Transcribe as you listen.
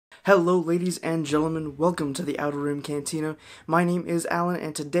Hello ladies and gentlemen, welcome to the Outer Rim Cantina. My name is Alan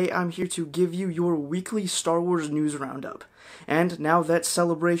and today I'm here to give you your weekly Star Wars news roundup. And now that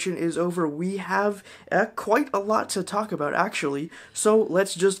Celebration is over, we have quite a lot to talk about actually, so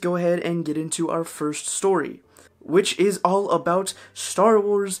let's just go ahead and get into our first story, which is all about Star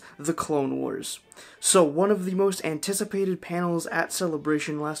Wars: The Clone Wars. So one of the most anticipated panels at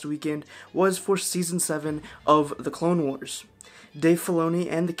Celebration last weekend was for Season 7 of The Clone Wars. Dave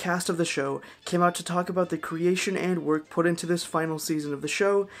Filoni and the cast of the show came out to talk about the creation and work put into this final season of the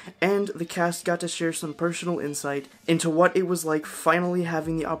show, and the cast got to share some personal insight into what it was like finally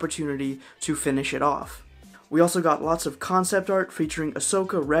having the opportunity to finish it off. We also got lots of concept art featuring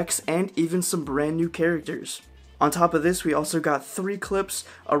Ahsoka, Rex, and even some brand new characters. On top of this, we also got 3 clips,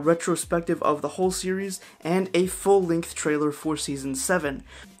 a retrospective of the whole series, and a full-length trailer for Season 7.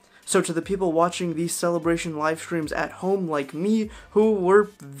 So to the people watching these Celebration live streams at home like me, who were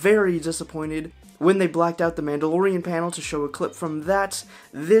very disappointed when they blacked out the Mandalorian panel to show a clip from that,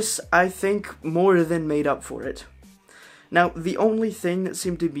 this, I think, more than made up for it. Now, the only thing that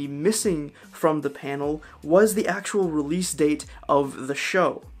seemed to be missing from the panel was the actual release date of the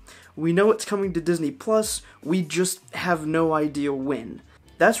show. We know it's coming to Disney+, we just have no idea when.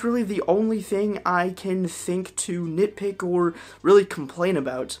 That's really the only thing I can think to nitpick or really complain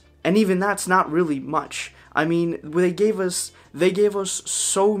about. And even that's not really much. I mean, they gave us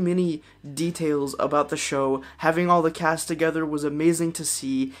so many details about the show. Having all the cast together was amazing to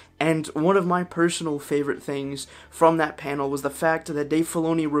see, and one of my personal favorite things from that panel was the fact that Dave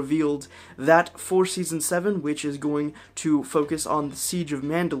Filoni revealed that for Season 7, which is going to focus on the Siege of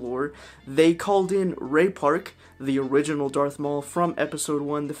Mandalore, they called in Ray Park, the original Darth Maul from Episode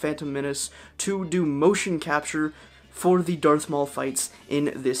 1, The Phantom Menace, to do motion capture for the Darth Maul fights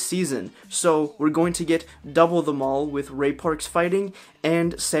in this season. So we're going to get double the Maul with Ray Park's fighting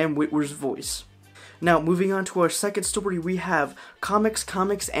and Sam Witwer's voice. Now, moving on to our second story, we have comics,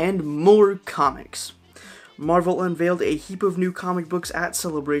 and more comics. Marvel unveiled a heap of new comic books at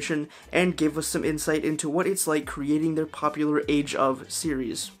Celebration and gave us some insight into what it's like creating their popular Age of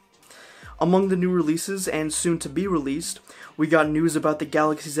series. Among the new releases and soon to be released, we got news about the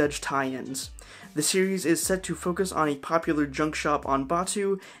Galaxy's Edge tie-ins. The series is set to focus on a popular junk shop on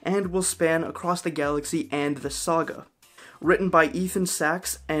Batuu and will span across the galaxy and the saga. Written by Ethan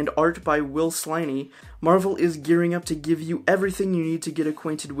Sachs and art by Will Sliney, Marvel is gearing up to give you everything you need to get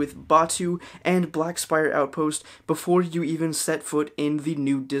acquainted with Batuu and Black Spire Outpost before you even set foot in the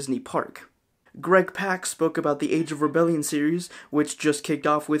new Disney park. Greg Pak spoke about the Age of Rebellion series, which just kicked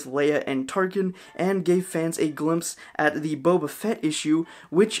off with Leia and Tarkin, and gave fans a glimpse at the Boba Fett issue,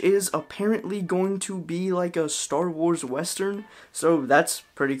 which is apparently going to be like a Star Wars Western, so that's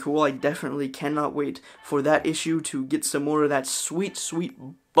pretty cool. I definitely cannot wait for that issue to get some more of that sweet, sweet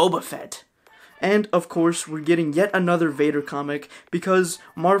Boba Fett. And, of course, we're getting yet another Vader comic, because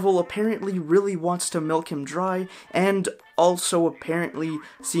Marvel apparently really wants to milk him dry, and also apparently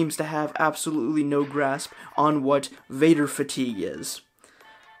seems to have absolutely no grasp on what Vader fatigue is.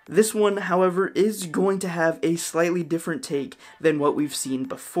 This one, however, is going to have a slightly different take than what we've seen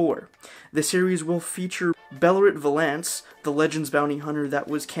before. The series will feature Bellarit Valance, the Legends bounty hunter that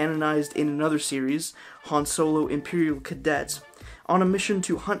was canonized in another series, Han Solo Imperial Cadet, on a mission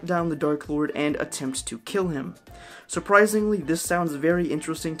to hunt down the Dark Lord and attempt to kill him. Surprisingly, this sounds very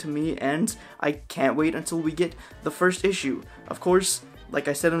interesting to me, and I can't wait until we get the first issue. Of course, like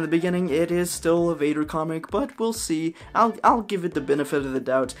I said in the beginning, it is still a Vader comic, but we'll see. I'll give it the benefit of the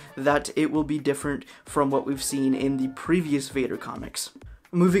doubt that it will be different from what we've seen in the previous Vader comics.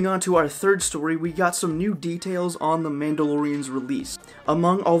 Moving on to our third story, we got some new details on The Mandalorian's release.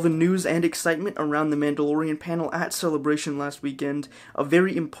 Among all the news and excitement around the Mandalorian panel at Celebration last weekend, a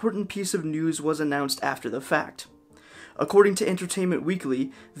very important piece of news was announced after the fact. According to Entertainment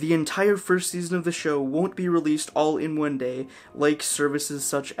Weekly, the entire first season of the show won't be released all in one day, like services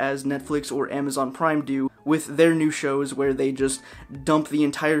such as Netflix or Amazon Prime do with their new shows where they just dump the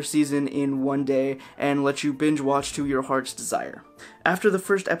entire season in one day and let you binge watch to your heart's desire. After the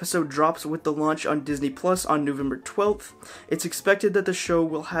first episode drops with the launch on Disney Plus on November 12th, it's expected that the show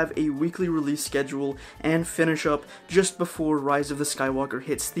will have a weekly release schedule and finish up just before Rise of the Skywalker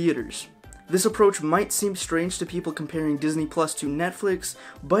hits theaters. This approach might seem strange to people comparing Disney Plus to Netflix,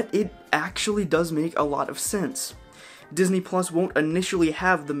 but it actually does make a lot of sense. Disney Plus won't initially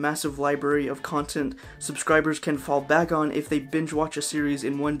have the massive library of content subscribers can fall back on if they binge watch a series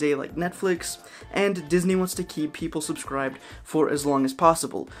in one day like Netflix, and Disney wants to keep people subscribed for as long as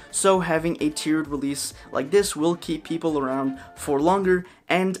possible, so having a tiered release like this will keep people around for longer,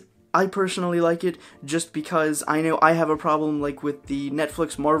 and I personally like it just because I know I have a problem like with the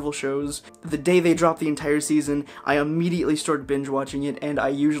Netflix Marvel shows. The day they drop the entire season, I immediately start binge watching it, and I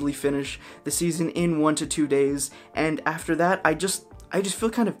usually finish the season in 1 to 2 days, and after that I just feel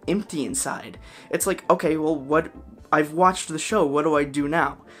kind of empty inside. It's like, okay, well, I've watched the show, what do I do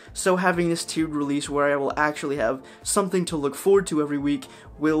now? So having this tiered release where I will actually have something to look forward to every week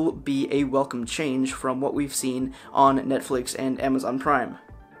will be a welcome change from what we've seen on Netflix and Amazon Prime.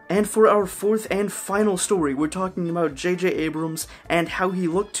 And for our fourth and final story, we're talking about J.J. Abrams and how he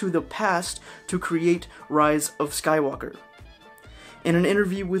looked to the past to create Rise of Skywalker. In an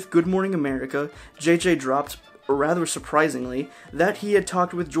interview with Good Morning America, J.J. dropped, rather surprisingly, that he had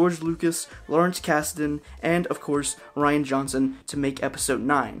talked with George Lucas, Lawrence Kasdan, and of course Rian Johnson to make Episode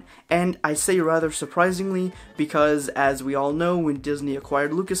 9. And I say rather surprisingly because, as we all know, when Disney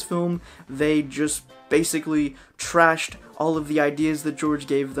acquired Lucasfilm, they just basically trashed all of the ideas that George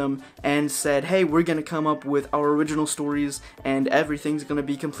gave them and said, hey, we're gonna come up with our original stories and everything's gonna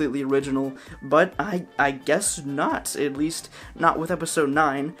be completely original. But I guess not, at least not with Episode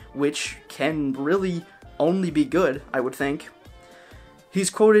 9, which can really only be good, I would think.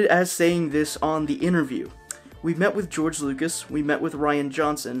 He's quoted as saying this on the interview. We met with George Lucas, we met with Rian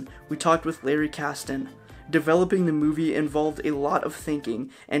Johnson, we talked with Larry Kasdan. Developing the movie involved a lot of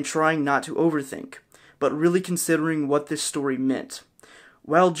thinking and trying not to overthink, but really considering what this story meant.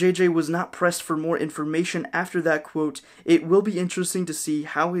 While JJ was not pressed for more information after that quote, it will be interesting to see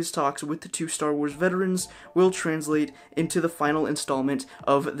how his talks with the two Star Wars veterans will translate into the final installment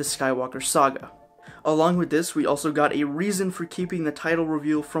of the Skywalker saga. Along with this, we also got a reason for keeping the title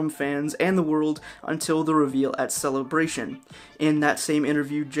reveal from fans and the world until the reveal at Celebration. In that same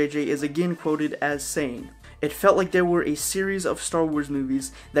interview, JJ is again quoted as saying, "It felt like there were a series of Star Wars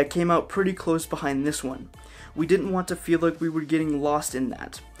movies that came out pretty close behind this one. We didn't want to feel like we were getting lost in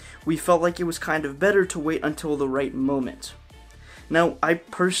that. We felt like it was kind of better to wait until the right moment." Now, I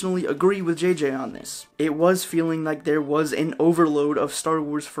personally agree with JJ on this. It was feeling like there was an overload of Star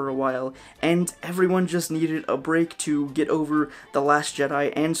Wars for a while, and everyone just needed a break to get over The Last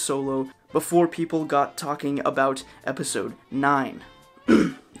Jedi and Solo before people got talking about Episode 9.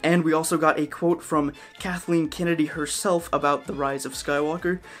 And we also got a quote from Kathleen Kennedy herself about The Rise of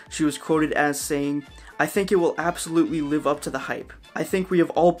Skywalker. She was quoted as saying, "I think it will absolutely live up to the hype. I think we have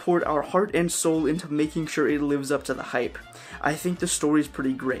all poured our heart and soul into making sure it lives up to the hype. I think the story's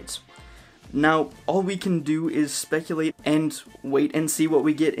pretty great." Now, all we can do is speculate and wait and see what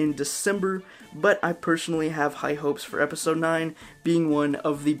we get in December, but I personally have high hopes for Episode 9 being one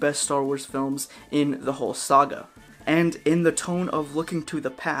of the best Star Wars films in the whole saga. And in the tone of looking to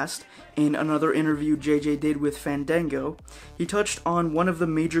the past, in another interview JJ did with Fandango, he touched on one of the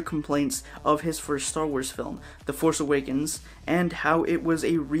major complaints of his first Star Wars film, The Force Awakens, and how it was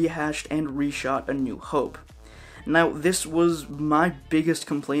a rehashed and reshot A New Hope. Now, this was my biggest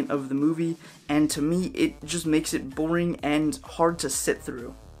complaint of the movie, and to me, it just makes it boring and hard to sit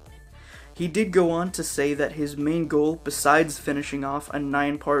through. He did go on to say that his main goal, besides finishing off a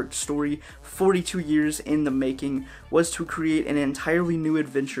 9-part story 42 years in the making, was to create an entirely new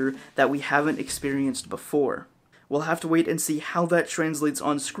adventure that we haven't experienced before. We'll have to wait and see how that translates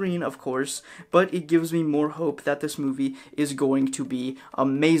on screen, of course, but it gives me more hope that this movie is going to be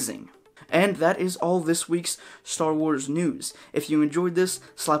amazing. And that is all this week's Star Wars news. If you enjoyed this,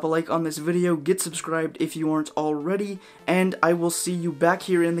 slap a like on this video, get subscribed if you aren't already, and I will see you back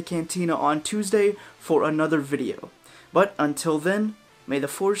here in the Cantina on Tuesday for another video. But until then, may the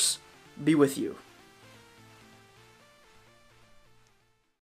Force be with you.